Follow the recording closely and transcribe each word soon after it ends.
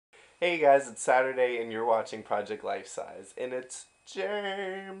Hey guys, it's Saturday and you're watching Project Lifesize, and it's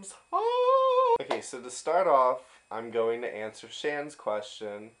James. Oh! Okay, so to start off, I'm going to answer Shan's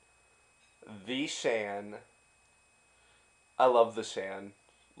question. The Shan. I love the Shan.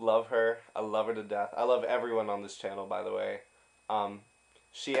 Love her. I love her to death. I love everyone on this channel, by the way.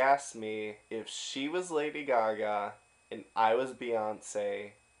 She asked me if she was Lady Gaga and I was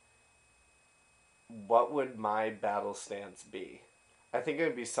Beyonce, what would my battle stance be? I think it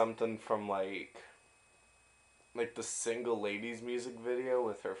would be something from like the Single Ladies music video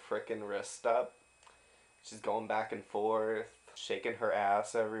with her frickin' wrist up. She's going back and forth, shaking her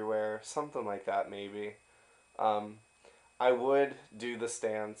ass everywhere. Something like that, maybe. I would do the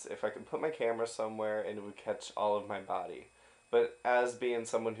stance if I could put my camera somewhere and it would catch all of my body. But as being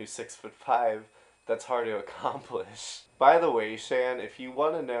someone who's 6'5", that's hard to accomplish. By the way, Shan, if you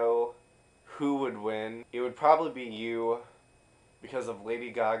want to know who would win, it would probably be you because of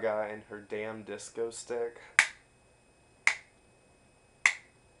Lady Gaga and her damn disco stick.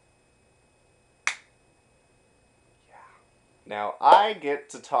 Now, I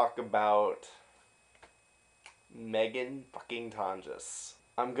get to talk about Megan fucking Tonjes.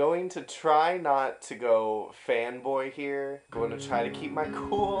 I'm going to try not to go fanboy here. I'm going to try to keep my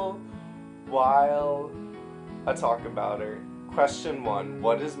cool while I talk about her. Question 1.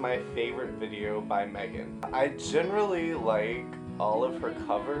 What is my favorite video by Megan? I generally like all of her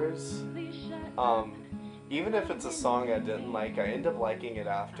covers. Even if it's a song I didn't like, I end up liking it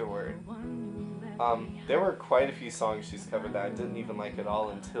afterward. There were quite a few songs she's covered that I didn't even like at all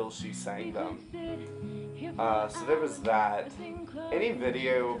until she sang them. So there was that. Any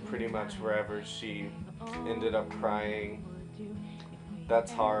video, pretty much wherever she ended up crying,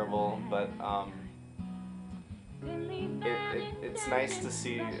 that's horrible, but it's nice to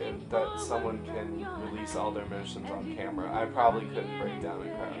see that someone can release all their emotions on camera. I probably couldn't break down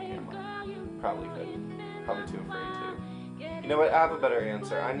and cry on camera. Probably couldn't. Probably too afraid to. You know what? I have a better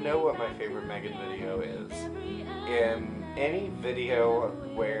answer. I know what my favorite Megan video is. In any video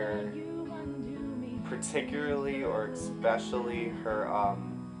where, particularly or especially her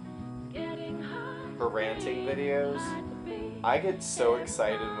ranting videos, I get so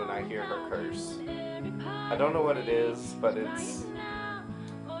excited when I hear her curse. I don't know what it is, but it's,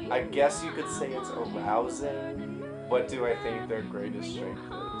 I guess you could say it's arousing. What do I think their greatest strength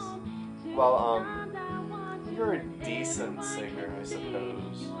is? Well, you're a decent singer, I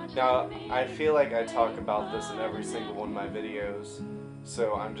suppose. Now, I feel like I talk about this in every single one of my videos,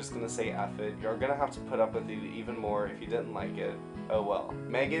 so I'm just gonna say F it. You're gonna have to put up with it even more if you didn't like it. Oh well.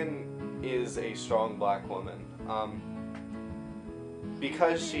 Megan is a strong black woman.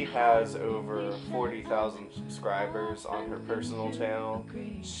 Because she has over 40,000 subscribers on her personal channel,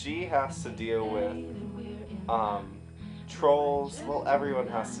 she has to deal with trolls. Well, everyone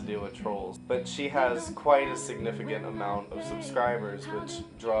has to deal with trolls, but she has quite a significant amount of subscribers, which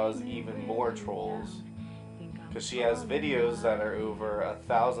draws even more trolls, because she has videos that are over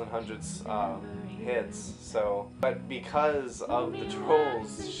 1,000 hits. So, but because of the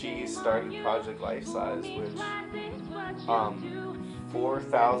trolls, she started Project Lifesize, which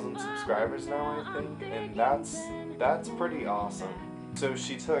 4,000 subscribers now, I think, and that's pretty awesome. So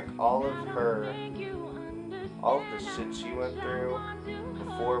she took all of the shit she went through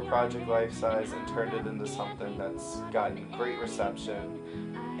before Project Lifesize and turned it into something that's gotten great reception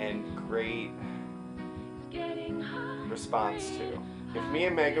and great response to. If me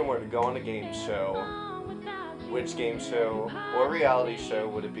and Megan were to go on a game show, which game show or reality show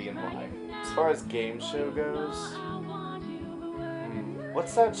would it be and why? As far as game show goes,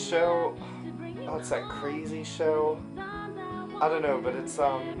 what's that show? Oh, it's that crazy show. I don't know, but it's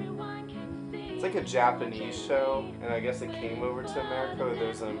like a Japanese show, and I guess it came over to America.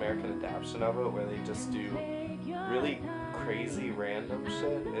 There's an American adaptation of it where they just do really crazy random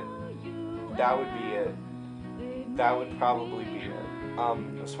shit. That would be it. That would probably be it.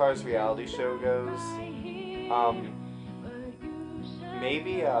 As far as reality show goes,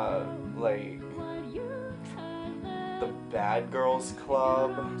 maybe like the Bad Girls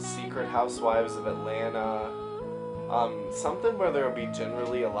Club, Secret Housewives of Atlanta, something where there would be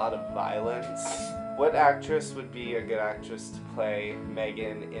generally a lot of violence. What actress would be a good actress to play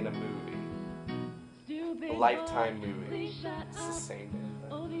Megan in a movie? A Lifetime movie. It's the same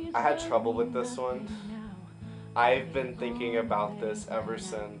thing. I had trouble with this one. I've been thinking about this ever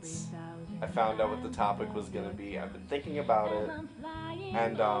since I found out what the topic was going to be. I've been thinking about it,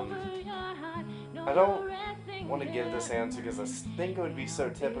 and I don't want to give this answer because I think it would be so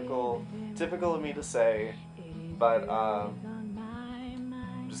typical of me to say, but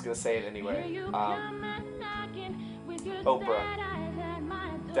I'm just going to say it anyway. Oprah.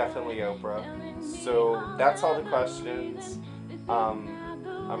 definitely Oprah. So that's all the questions. I'm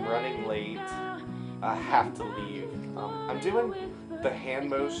running late. I have to leave. I'm doing the hand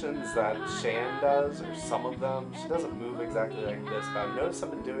motions that Shan does, or some of them. She doesn't move exactly like this, but I've noticed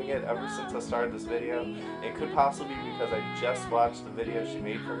I've been doing it ever since I started this video. It could possibly be because I just watched the video she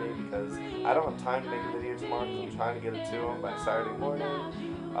made for me, because I don't have time to make a video tomorrow because I'm trying to get it to him by Saturday morning.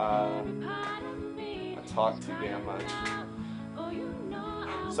 I talk too damn much.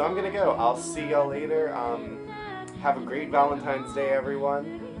 So I'm gonna go. I'll see y'all later. Have a great Valentine's Day,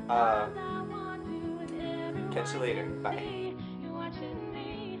 everyone. Catch you later. Bye.